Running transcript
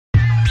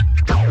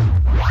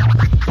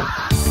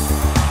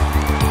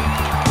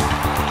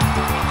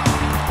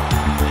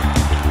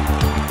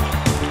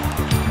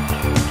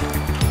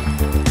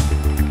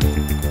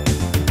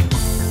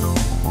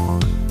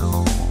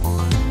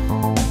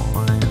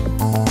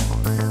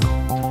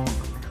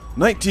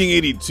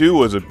1982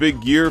 was a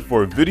big year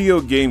for video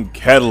game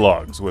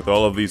catalogs, with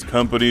all of these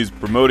companies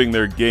promoting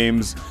their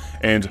games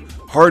and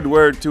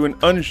hardware to an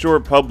unsure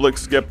public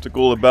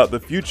skeptical about the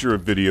future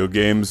of video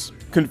games,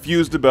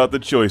 confused about the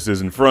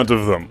choices in front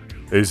of them.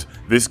 Is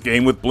this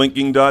game with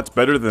blinking dots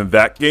better than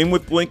that game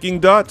with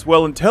blinking dots?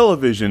 Well,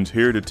 Intellivision's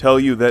here to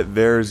tell you that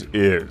theirs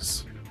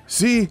is.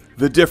 See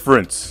the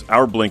difference.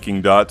 Our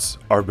blinking dots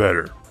are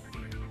better.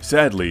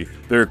 Sadly,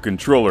 their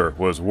controller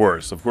was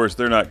worse. Of course,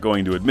 they're not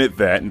going to admit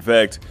that. In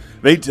fact,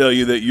 they tell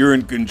you that you're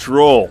in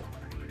control.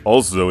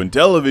 Also,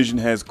 Intellivision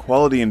has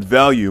quality and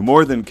value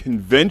more than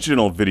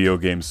conventional video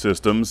game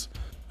systems.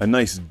 A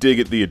nice dig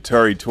at the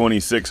Atari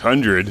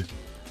 2600.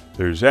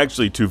 There's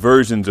actually two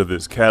versions of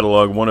this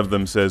catalog. One of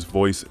them says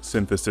voice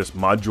synthesis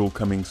module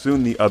coming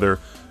soon, the other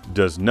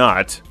does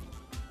not.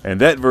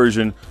 And that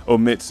version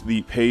omits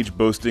the page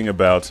boasting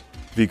about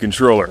the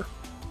controller.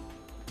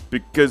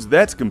 Because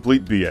that's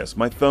complete BS.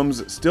 My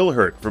thumbs still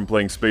hurt from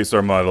playing Space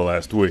Armada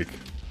last week.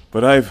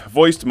 But I've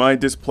voiced my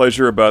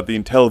displeasure about the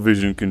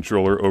Intellivision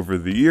controller over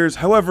the years.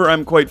 However,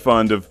 I'm quite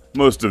fond of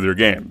most of their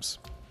games,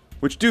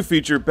 which do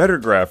feature better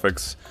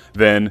graphics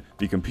than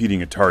the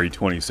competing Atari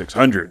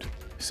 2600.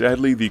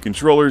 Sadly, the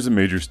controller is a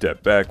major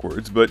step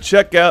backwards, but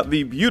check out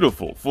the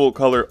beautiful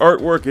full-color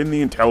artwork in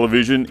the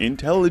Intellivision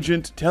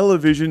Intelligent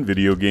Television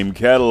video game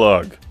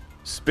catalog,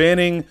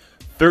 spanning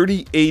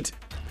 38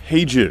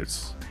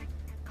 pages.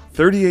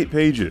 38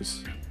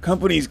 pages.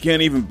 Companies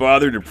can't even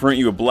bother to print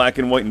you a black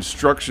and white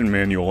instruction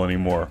manual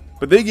anymore,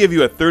 but they give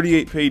you a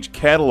 38-page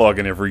catalog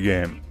in every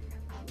game.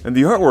 And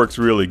the artwork's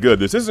really good.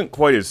 This isn't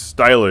quite as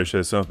stylish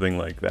as something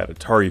like that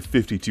Atari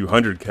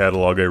 5200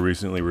 catalog I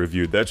recently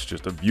reviewed. That's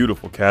just a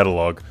beautiful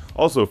catalog,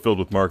 also filled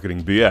with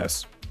marketing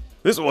BS.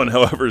 This one,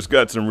 however, has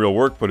got some real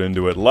work put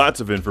into it. Lots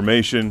of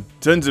information,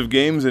 tons of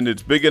games, and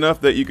it's big enough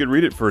that you could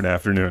read it for an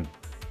afternoon.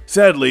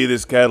 Sadly,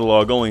 this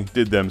catalog only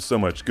did them so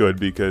much good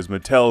because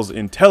Mattel's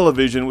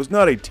Intellivision was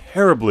not a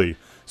terribly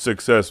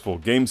successful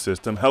game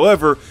system.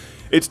 However,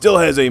 it still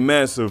has a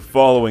massive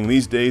following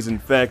these days. In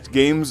fact,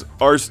 games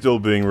are still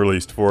being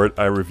released for it.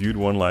 I reviewed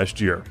one last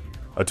year.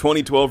 A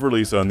 2012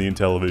 release on the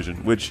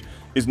Intellivision, which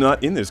is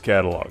not in this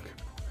catalog.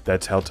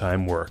 That's how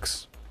time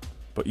works.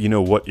 But you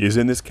know what is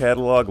in this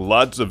catalog?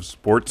 Lots of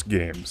sports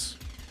games.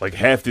 Like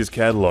half this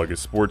catalog is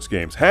sports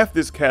games. Half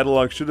this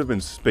catalog should have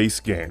been space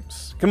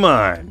games. Come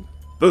on!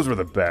 Those were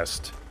the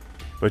best.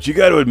 But you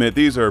gotta admit,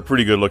 these are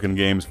pretty good looking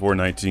games for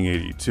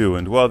 1982,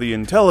 and while the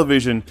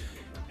Intellivision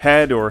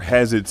had or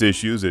has its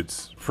issues,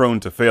 it's prone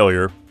to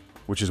failure,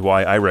 which is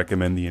why I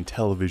recommend the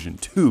Intellivision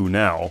 2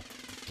 now,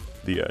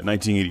 the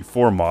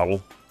 1984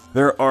 model.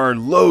 There are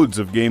loads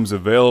of games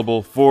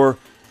available for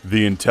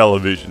the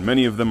Intellivision.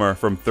 Many of them are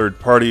from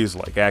third parties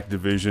like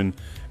Activision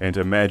and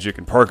Magic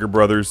and Parker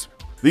Brothers.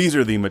 These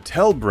are the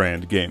Mattel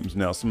brand games.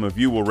 Now, some of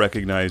you will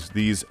recognize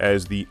these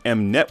as the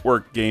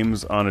M-Network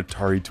games on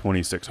Atari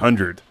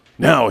 2600.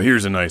 Now,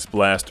 here's a nice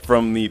blast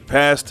from the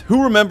past.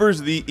 Who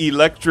remembers the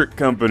Electric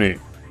Company?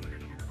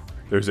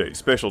 There's a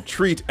special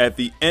treat at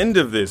the end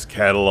of this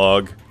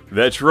catalog.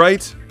 That's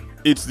right,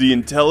 it's the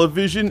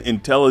Intellivision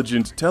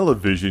Intelligent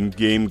Television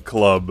Game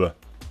Club,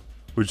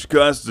 which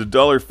costs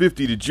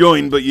 $1.50 to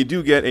join, but you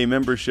do get a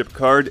membership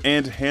card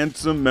and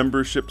handsome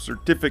membership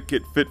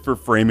certificate fit for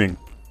framing.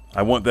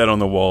 I want that on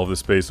the wall of the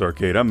Space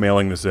Arcade. I'm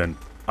mailing this in.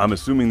 I'm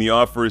assuming the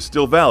offer is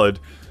still valid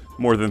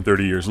more than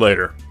 30 years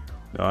later.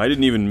 Now, I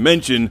didn't even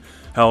mention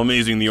how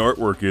amazing the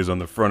artwork is on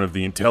the front of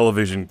the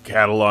Intellivision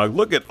catalog.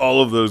 Look at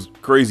all of those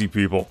crazy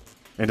people.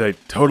 And I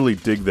totally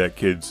dig that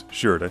kid's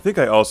shirt. I think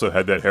I also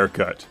had that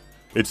haircut.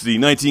 It's the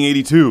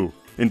 1982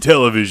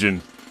 Intellivision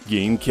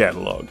game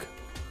catalog.